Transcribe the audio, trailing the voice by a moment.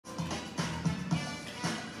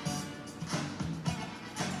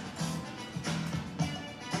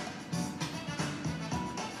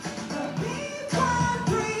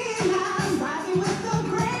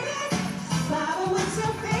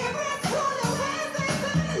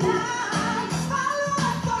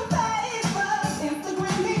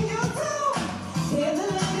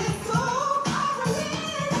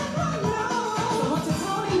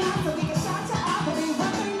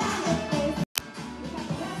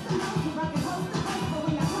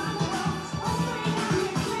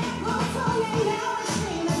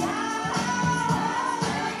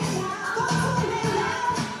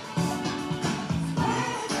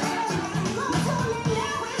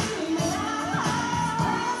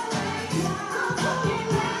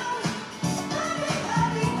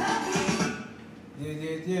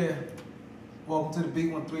Welcome to the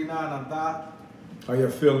Beat 139. I'm Doc. How y'all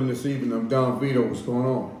feeling this evening? I'm Don Vito. What's going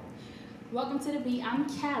on? Welcome to the Beat. I'm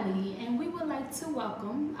Callie, and we would like to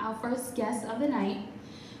welcome our first guest of the night,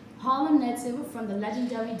 Harlem native from the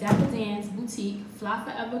legendary Dapper Dan's boutique, Fly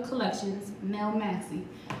Forever Collections, Mel Maxi.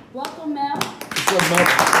 Welcome, Mel. What's up, Mel?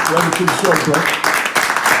 Welcome to the show, bro.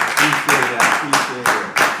 Appreciate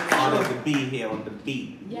it. Honored to be here on the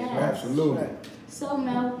Beat. Yes. Absolutely. So,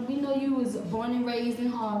 Mel, we know you was born and raised in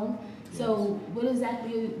Harlem. So, where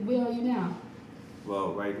are you now?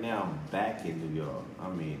 Well, right now I'm back in New York.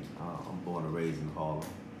 I'm born and raised in Harlem,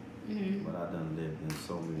 but I done lived in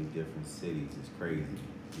so many different cities. It's crazy,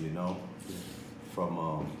 you know. From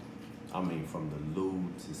the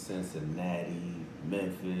Loop to Cincinnati,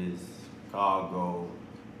 Memphis, Chicago,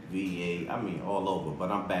 VA. All over.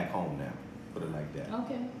 But I'm back home now. Put it like that.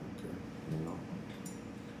 Okay. You know.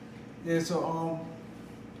 Yeah. So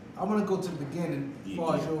I want to go to the beginning as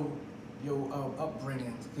far as your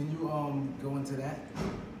upbringing. Can you go into that?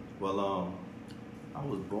 Well, I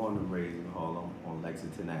was born and raised in Harlem on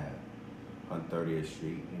Lexington Ave, on 30th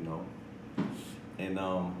Street, you know. And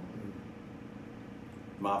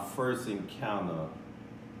my first encounter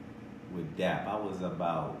with Dap, I was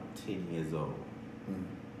about 10 years old. And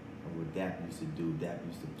what Dap used to do, Dap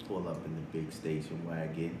used to pull up in the big station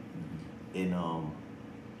wagon and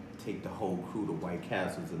take the whole crew to White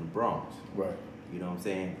Castles in the Bronx. Right. You know what I'm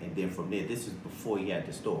saying? And then from there, this is before he had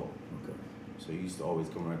the store. Okay. So he used to always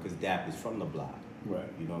come around because Dap is from the block. Right.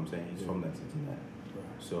 You know what I'm saying? He's from Lexington Ave.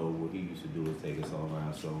 Right. So what he used to do was take us all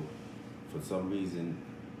around. So for some reason,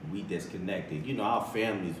 we disconnected. You know, our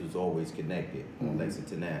families was always connected on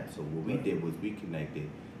Lexington Ave. So what we did was we connected.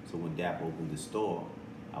 So when Dap opened the store,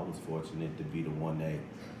 I was fortunate to be the one that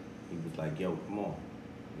he was like, yo, come on.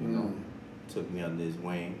 You know, took me under his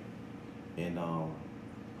wing. And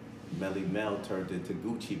Melly Mel turned into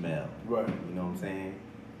Gucci Mel. Right. You know what I'm saying?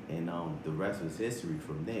 And the rest was history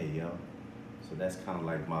from there, yo. So that's kind of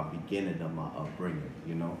like my beginning of my upbringing,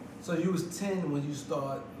 you know? So you was 10 when you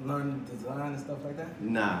started learning design and stuff like that?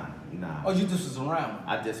 Nah. Oh, you just was around?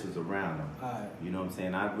 I just was around them. All right. You know what I'm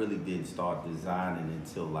saying? I really didn't start designing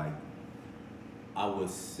until like, I would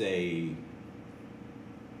say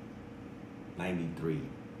 93,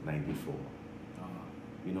 94.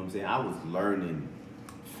 You know what I'm saying? I was learning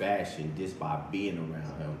fashion just by being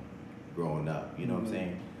around him growing up, you know what I'm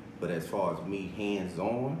saying? But as far as me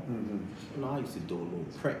hands-on, you know, I used to do a little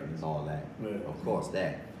printing and all that, of course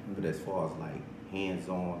that. But as far as like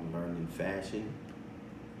hands-on learning fashion,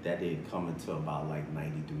 that didn't come until about like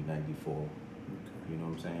 93, 94, you know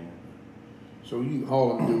what I'm saying? So you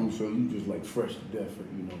Harlem dude, so you just like fresh to death,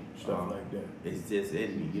 you know, stuff like that. It's just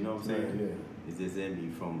in me, you know what I'm saying? Yeah. It's just in me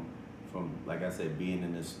from like I said, being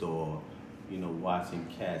in the store, you know, watching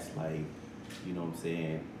cats like, you know what I'm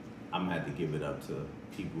saying? I'm gonna have to give it up to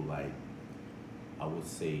people like, I would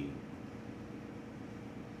say,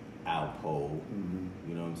 Alpo,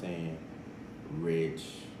 you know what I'm saying?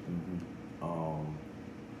 Rich, OG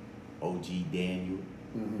Daniel.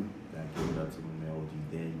 Gotta give it up to my man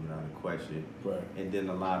OG Daniel without a question. Right. And then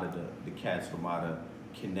a lot of the cats from out of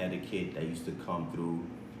Connecticut that used to come through,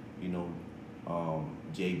 you know,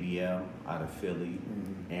 JBL out of Philly,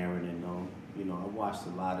 Aaron and them. You know, I watched a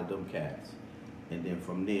lot of them cats. And then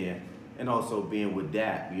from there, and also being with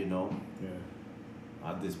Dap, you know,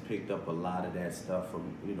 I just picked up a lot of that stuff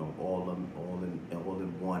from, you know, all in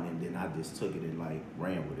one, and then I just took it and like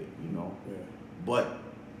ran with it, you know. Yeah. But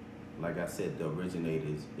like I said, the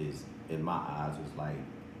originators is in my eyes was like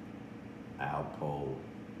Alpo,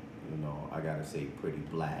 you know, I gotta say Pretty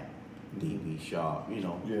Black, DB Sharp, you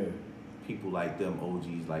know. Yeah. People like them,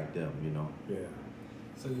 OGs like them, you know. Yeah.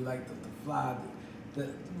 So you like the fly,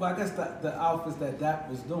 well, I guess the outfits that Dap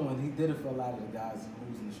was doing, he did it for a lot of the guys who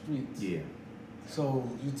was in the streets. Yeah. So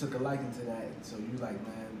you took a liking to that. So you like,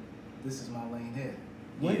 man, this is my lane here.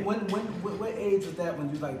 What age was that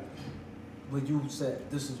when you said,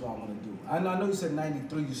 this is what I want to do? I know you said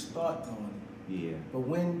 93 you start doing it. Yeah. But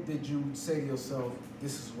when did you say to yourself,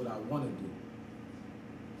 this is what I want to do?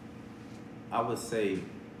 I would say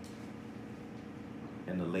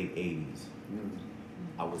in the late 80s.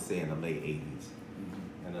 I would say in the late 80s.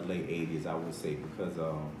 In the late 80s, I would say, because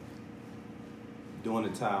during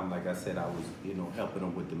the time, like I said, I was, you know, helping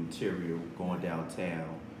them with the material, going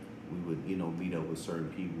downtown. We would, you know, meet up with certain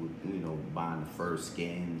people, you know, buying the first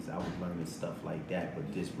skins. I was learning stuff like that,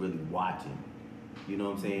 but just really watching, you know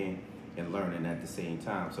what I'm saying, and learning at the same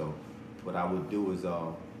time. So what I would do is,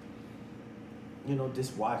 you know,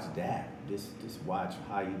 just watch that. Just watch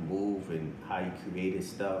how you move and how you created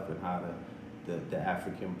stuff and how the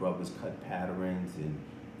African brothers cut patterns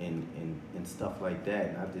and stuff like that.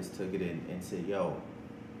 And I just took it and said, yo,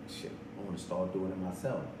 shit, I want to start doing it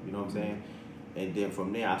myself. You know what I'm saying? And then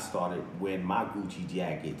from there, I started wearing my Gucci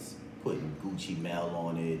jackets, putting Gucci Mel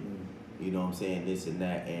on it. You know what I'm saying? This and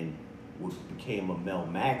that. And what became a Mel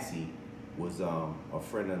Maxi was a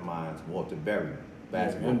friend of mine, Walter Berry,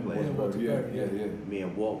 basketball player. Yeah. Me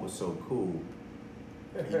and Walt was so cool.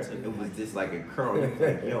 It was just like a curl. He was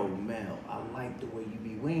like, yo, Mel, I like the way you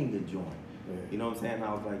be wearing your joint. You know what I'm saying?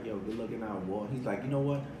 I was like, yo, good looking out, Walt. He's like, you know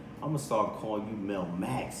what? I'm going to start calling you Mel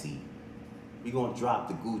Maxi. We're going to drop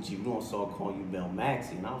the Gucci. We're going to start calling you Mel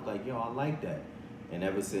Maxi. And I was like, yo, I like that. And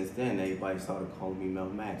ever since then, everybody started calling me Mel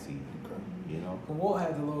Maxi. Okay. You know? But Walt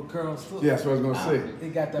had the little curls too. Yeah, that's what I was going to say.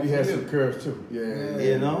 He got that. He had some curls too. Yeah.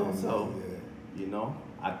 You know? So, you know,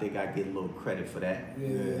 I think I get a little credit for that.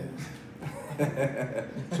 Yeah.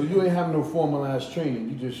 So you ain't have no formalized training.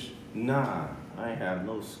 You just... Nah, I ain't have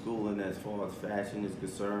no schooling as far as fashion is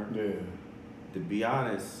concerned. Yeah. To be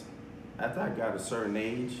honest, after I got a certain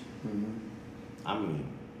age, I mean,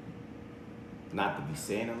 not to be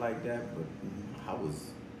saying it like that, but I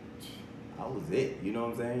was it. You know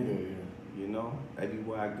what I'm saying? Yeah. You know,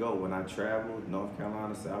 everywhere I go, when I travel, North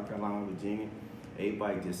Carolina, South Carolina, Virginia,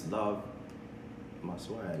 everybody just loved my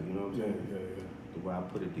swag. You know what I'm saying? Yeah. The way I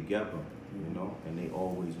put it together, you know, and they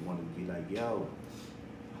always wanted to be like, yo,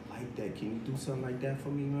 I like that. Can you do something like that for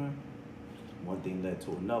me, man? One thing led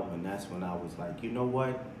to another, and that's when I was like, you know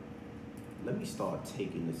what? Let me start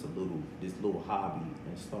taking this little hobby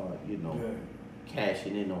and start, you know,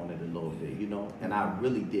 cashing in on it a little bit, you know? And I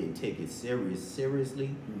really didn't take it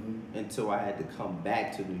seriously until I had to come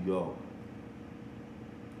back to New York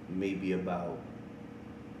maybe about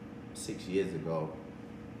 6 years ago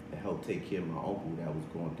to help take care of my uncle that was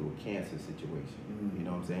going through a cancer situation. You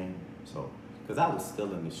know what I'm saying? So, because I was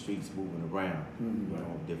still in the streets moving around, you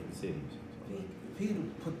know, different cities. So. If he'd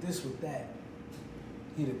have put this with that,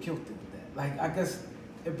 he'd have killed it with that. Like, I guess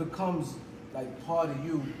it becomes like part of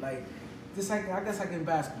you, like, just like, I guess like in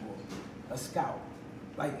basketball, a scout.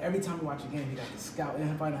 Like every time you watch a game, he got the scout. It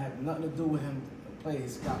might not have nothing to do with him playing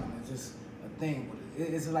his scouting. It's just a thing with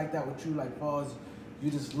it. Is it like that with you? Like, far as you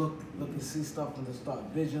just look and see stuff and just start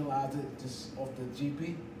visualize it just off the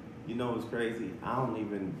GP? You know what's crazy? I don't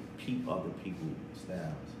even peep other people's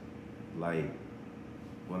styles. Like,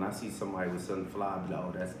 when I see somebody with something fly, I be like,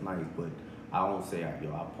 oh, that's nice. But I don't say,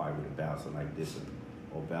 yo, I probably would have bounced it like this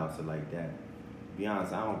or bounce it like that. To be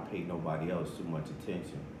honest, I don't pay nobody else too much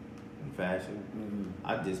attention in fashion.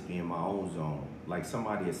 I just be in my own zone. Like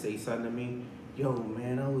somebody will say something to me, yo,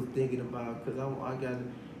 man, I was thinking about, because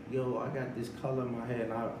I got this color in my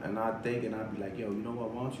head, and I think, and I'd be like, yo, you know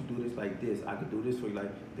what, why don't you do this like this? I could do this for you.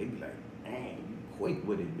 Like, they'd be like, dang, you quick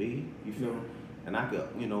with it, B. You feel me? And I could,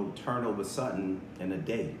 you know, turn over something in a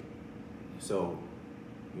day. So,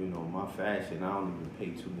 you know, my fashion, I don't even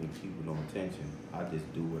pay too many people no attention. I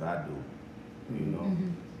just do what I do, you know,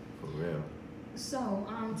 for real. So,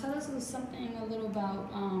 tell us something a little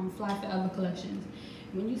about Fly Forever Collections.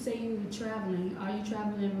 When you say you're traveling, are you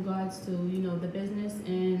traveling in regards to, you know, the business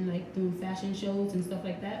and like doing fashion shows and stuff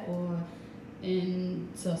like that, or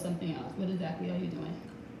into something else? What exactly are you doing?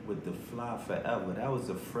 With the Fly Forever, that was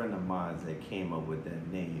a friend of mine that came up with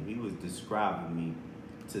that name. He was describing me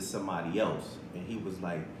to somebody else, and he was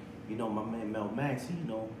like, you know, my man Mel Maxi, you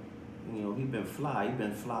know, he been fly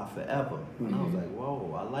forever. And I was like,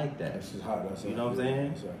 whoa, I like that. That's just hot. That's you know what I'm saying?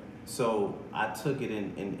 Right. So I took it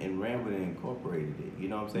and ran with it and incorporated it. You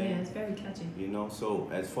know what I'm saying? Yeah, it's very catchy. You know, so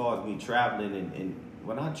as far as me traveling and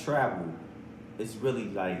when I travel, it's really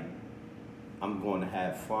like I'm going to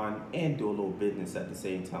have fun and do a little business at the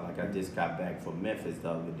same time. Like I just got back from Memphis the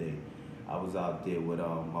other day. I was out there with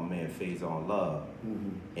my man Faison Love,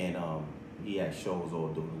 and he had shows all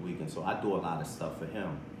during the weekend. So I do a lot of stuff for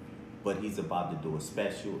him. But he's about to do a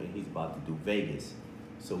special, and he's about to do Vegas.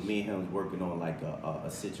 So me and him's working on like a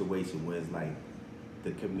situation where it's like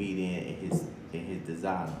the comedian and his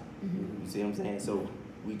designer. You see what I'm saying? So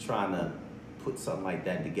we trying to put something like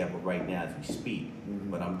that together right now as we speak.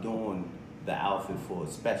 But I'm doing the outfit for a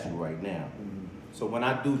special right now. So when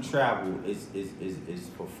I do travel, it's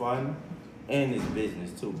for fun and it's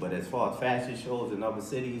business too. But as far as fashion shows in other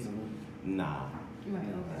cities, nah. Right,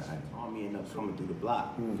 okay. Army ended up coming through the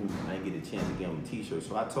block. I didn't get a chance to get him a t-shirt.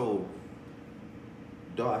 So I told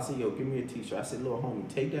Dog, I said, yo, give me a t-shirt. I said, little homie,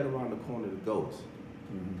 take that around the corner to Ghost.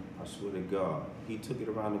 I swear to God. He took it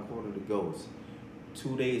around the corner to Ghost.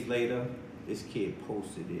 2 days later, this kid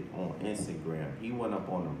posted it on Instagram. He went up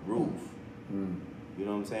on the roof. You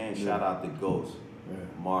know what I'm saying? Shout out to Ghost.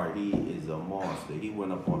 Mar, he is a monster. He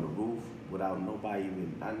went up on the roof without nobody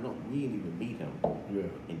even, we didn't even meet him.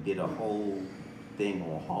 And did a whole thing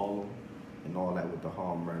on Harlem and all that with the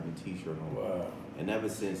Harlem American t-shirt on. Wow. And ever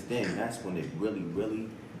since then, that's when it really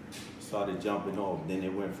started jumping off. Then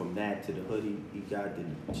it went from that to the hoodie. He got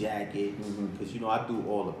the jacket. Because, you know, I do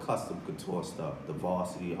all the custom couture stuff. The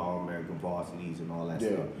varsity, Harlem American varsities and all that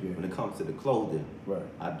stuff. Yeah. When it comes to the clothing, Right.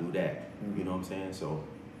 I do that. You know what I'm saying? So,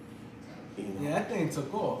 you know. Yeah, that thing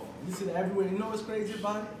took off. You see that everywhere. You know what's crazy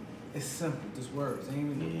about it? It's simple, just words. Ain't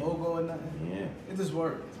even no logo or nothing. Yeah. It just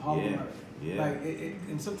words. Harlem American. Yeah. Like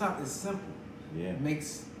and sometimes it's simple. Yeah. It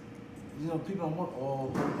makes, you know, people don't want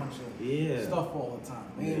all a bunch of stuff all the time.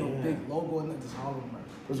 Ain't no big logo or nothing. Just Harlem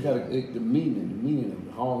American. It's got the meaning of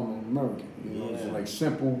the Harlem American. You know, it's like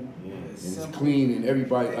simple, and it's clean, and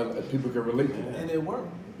everybody, people can relate to that. And it works.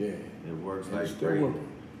 Yeah. It works And like it's still crazy. working.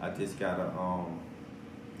 I just got a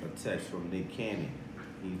text from Nick Cannon.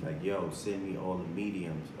 He's like, yo, send me all the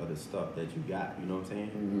mediums of the stuff that you got. You know what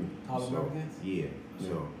I'm saying? Harlem Americans? Yeah.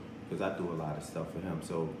 So, because I do a lot of stuff for him.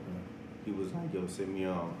 So, he was like, yo, send me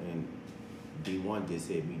and D1 just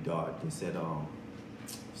hit me, dog. They said,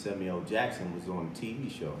 Samuel Jackson was on a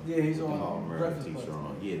TV show. Yeah, he's on Breakfast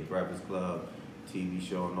Club. Yeah, Breakfast Club, TV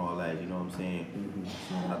show and all that, you know what I'm saying?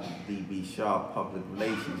 Shout out to DB Sharp, Public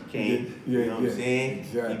Relations King, you know what I'm saying?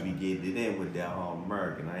 Exactly. He be getting it in with that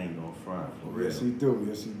American. I ain't gonna front for real. Yes, he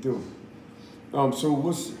do. So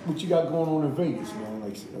what you got going on in Vegas, man?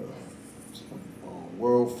 Like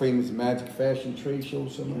world famous magic fashion trade show,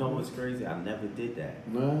 something? You know like what's crazy? I never did that.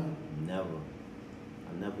 No? Never.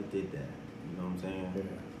 I never did that. You know what I'm saying? Yeah.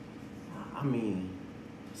 I mean,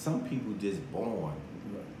 some people just born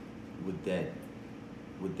with that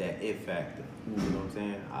it factor. You know what I'm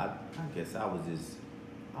saying? I guess I was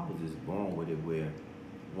just born with it where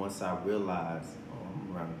once I realized, oh,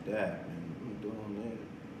 I'm around that and I'm doing that.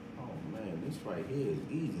 Oh man, this right here is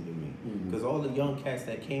easy to me. Because all the young cats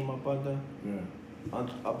that came up under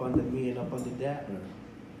up under me and up under that,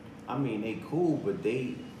 I mean, they cool, but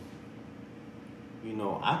they, you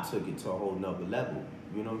know, I took it to a whole nother level.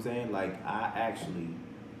 You know what I'm saying? Like, I actually,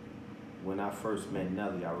 when I first met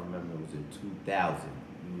Nelly, I remember it was in 2000.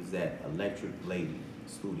 It was at Electric Lady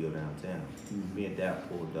studio downtown. Me and Dap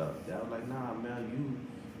pulled up. Dap was like, nah, man,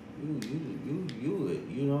 you it.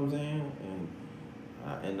 You know what I'm saying? And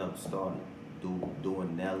I ended up starting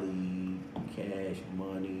doing Nelly, Cash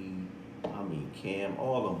Money, I mean, Cam,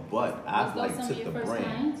 all of them, but I like took the brand.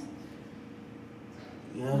 Clients?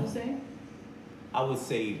 Yeah. What you say? I would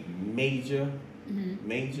say major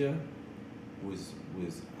was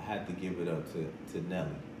had to give it up to Nelly.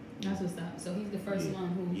 That's what's up. So he's the first one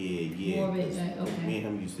who more of it, like, okay. Me and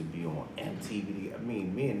him used to be on MTV. I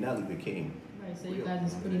mean, me and Nelly became right. So you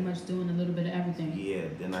guys is pretty much doing a little bit of everything. Yeah.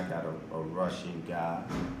 Then I got a Russian guy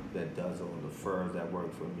that does all the furs that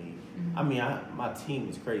work for me. I mean, my team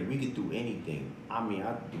is crazy. We could do anything. I mean,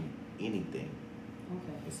 I do anything.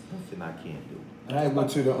 Okay. It's nothing I can't do. I went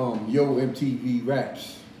to the Yo MTV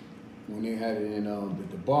Raps when they had it in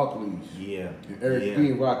the Barclays. Yeah. And Eric B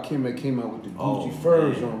and Rakim came out with the Gucci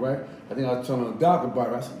furs on, right? I think I was telling the doc about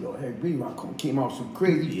it. I said, yo, Eric B Rakim came out with some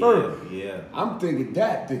crazy furs. Yeah. I'm thinking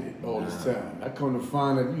that did it all this time. I come to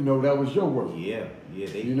find that, you know, that was your work. Yeah.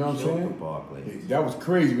 They you know what I'm saying? The Barclays. That was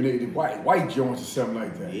crazy when they did white joints or something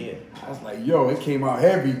like that. Yeah. I was like, yo, it came out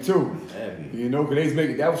heavy too. Heavy. You know, because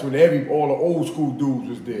that was when all the old school dudes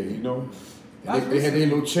was there, you know? They had their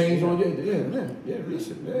little chains on. Yeah,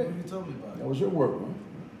 recent. Yeah. What you told me about? That was your work, man.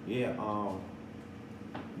 Yeah,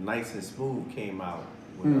 Nice and Smooth came out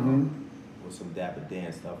with some Dapper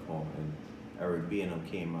Dan stuff on, and Eric B and them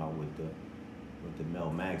came out with the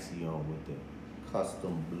Mel Maxi on with the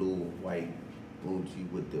custom blue white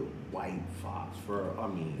Gucci with the white fox fur. I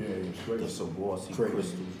mean, the Swarovski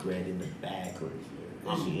crystals red in the back.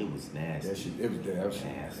 I mean, it was nasty. That was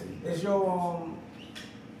nasty. Is your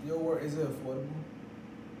work, is it affordable?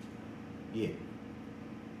 Yeah.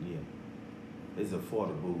 It's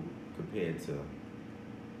affordable compared to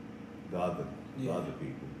the other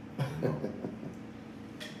people. You know?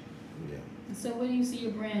 Yeah. So where do you see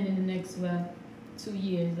your brand in the next 2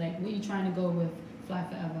 years? Like, where you trying to go with Fly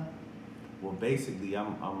Forever? Well, basically,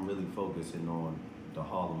 I'm really focusing on the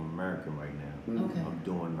Harlem American right now. Okay. I'm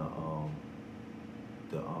doing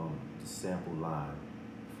the sample line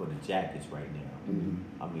for the jackets right now.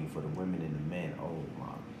 I mean, for the women and the men. Oh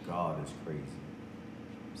my God, it's crazy,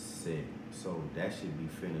 sick. So that should be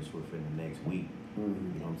finished within the next week. You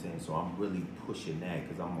know what I'm saying? So I'm really pushing that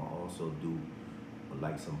because I'm gonna also do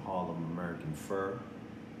like some Harlem American fur.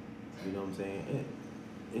 You know what I'm saying?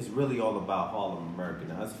 It's really all about Harlem American.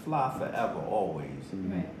 Now, it's Fly Forever always.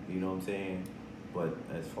 Right. You know what I'm saying? But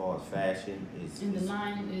as far as fashion, and the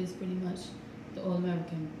line is pretty much the All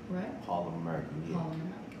American, right? Harlem American, yeah. Harlem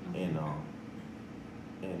American. Okay. And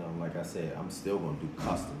And like I said, I'm still gonna do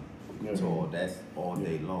custom. So that's all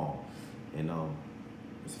day long. And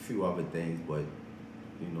there's a few other things, but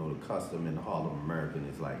you know, the custom and the Harlem American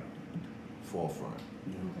is like forefront.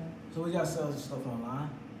 Okay. So we got sales and stuff online?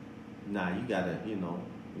 Nah, you gotta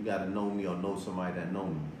know me or know somebody that know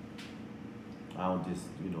me. I don't just,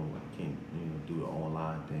 I can't, do the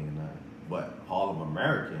online thing and that. But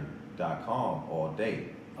HarlemAmerican.com all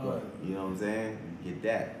day. You know what I'm saying? Get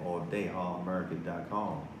that all day,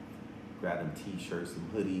 HarlemAmerican.com. Grab them t-shirts, some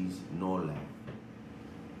hoodies, and all that.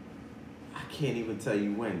 I can't even tell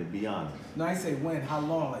you when, to be honest. No, I say when, how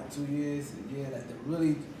long? Like 2 years, a year, that they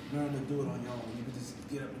really learn to do it on your own. You can just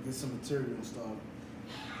get up and get some material and start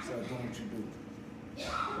doing what you do.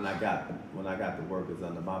 When I got the workers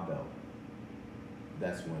under my belt,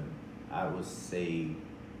 that's when I would say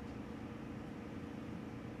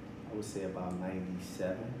about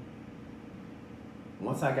 97.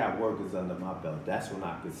 Once I got workers under my belt, that's when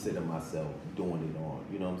I consider myself doing it on.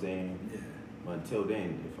 You know what I'm saying? Yeah. But until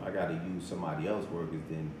then, if I got to use somebody else's workers,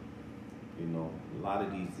 then, a lot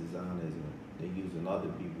of these designers, they're using other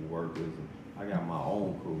people's workers. I got my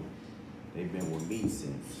own crew. They've been with me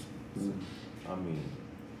since. I mean,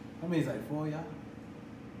 it's like 4 y'all?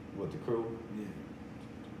 What, the crew? Yeah.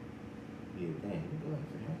 Yeah, dang.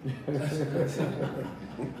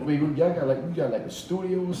 I mean, you got like a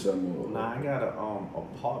studio or something? Or? Nah, I got a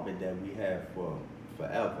apartment that we have for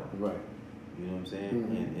forever. Right. You know what I'm saying?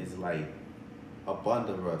 And it's like up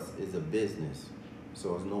under us is a business.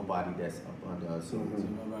 So it's nobody that's up under us. So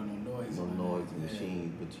no noise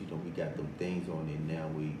machines, but we got them things on there now.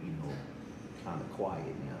 We kind of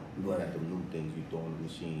quiet now. We got them new things you throw in the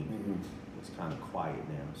machine. It's kind of quiet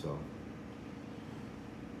now. So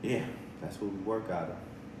yeah, that's what we work out of.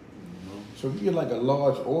 So if you get like a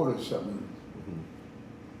large order or something,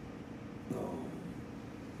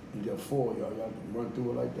 you got 4 y'all can run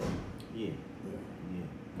through it like that. Yeah.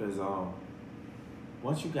 Because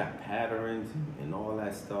once you got patterns and all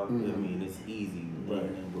that stuff, I mean, it's easy. Right.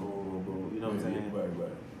 And boom, you know what I'm saying? Right.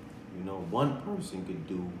 One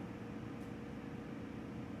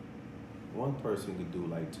person could do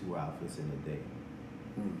like 2 outfits in a day.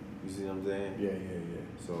 You see what I'm saying? Yeah.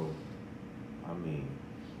 So, I mean,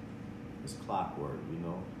 it's clockwork,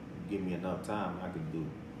 Give me enough time, I could do,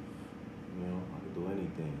 I could do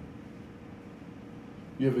anything.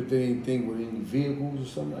 You ever did anything with any vehicles or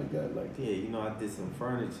something like that? Yeah, I did some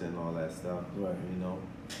furniture and all that stuff. Right.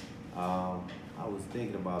 I was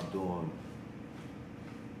thinking about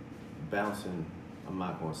bouncing, I'm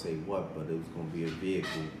not going to say what, but it was going to be a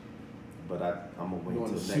vehicle. But I'm going to wait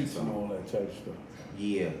until next summer. And all that type of stuff.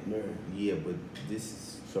 Yeah, but this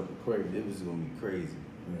is something crazy. It was going to be crazy.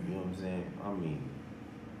 Yeah. You know what I'm saying? I mean,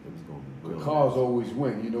 it was going to be real. The cars always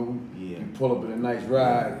win, Yeah. You pull up in a nice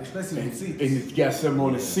ride. Especially with seats. And it's got something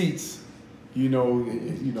on the seats. I remember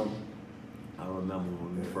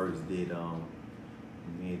when we first did,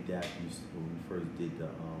 me and Dapper when we first did the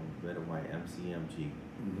red and white MCM Jeep.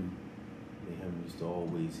 Me and him used to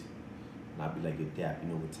always, and I'd be like, yo, Dap,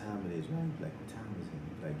 what time it is, right? He'd be like, what time is it?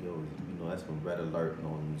 He'd be like, yo, that's when Red Alert and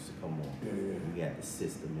all them used to come on. Yeah. We had the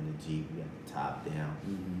system in the Jeep, we had the top down,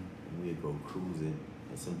 and we'd go cruising,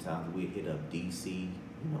 and sometimes we'd hit up DC,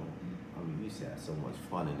 we used to have so much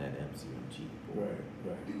fun in that MCM Jeep. Right.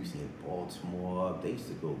 We used to hit Baltimore, they used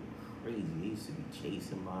to go crazy, they used to be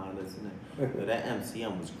chasing behind us, and that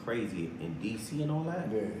MCM was crazy in DC and all that.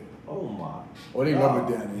 Yeah. Oh my. Oh, they love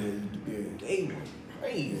it down there. Yeah. They were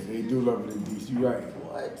crazy. Yeah, they do love it in DC, right.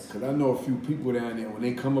 What? Because I know a few people down there, when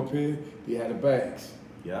they come up here, they had the bags.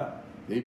 Yeah.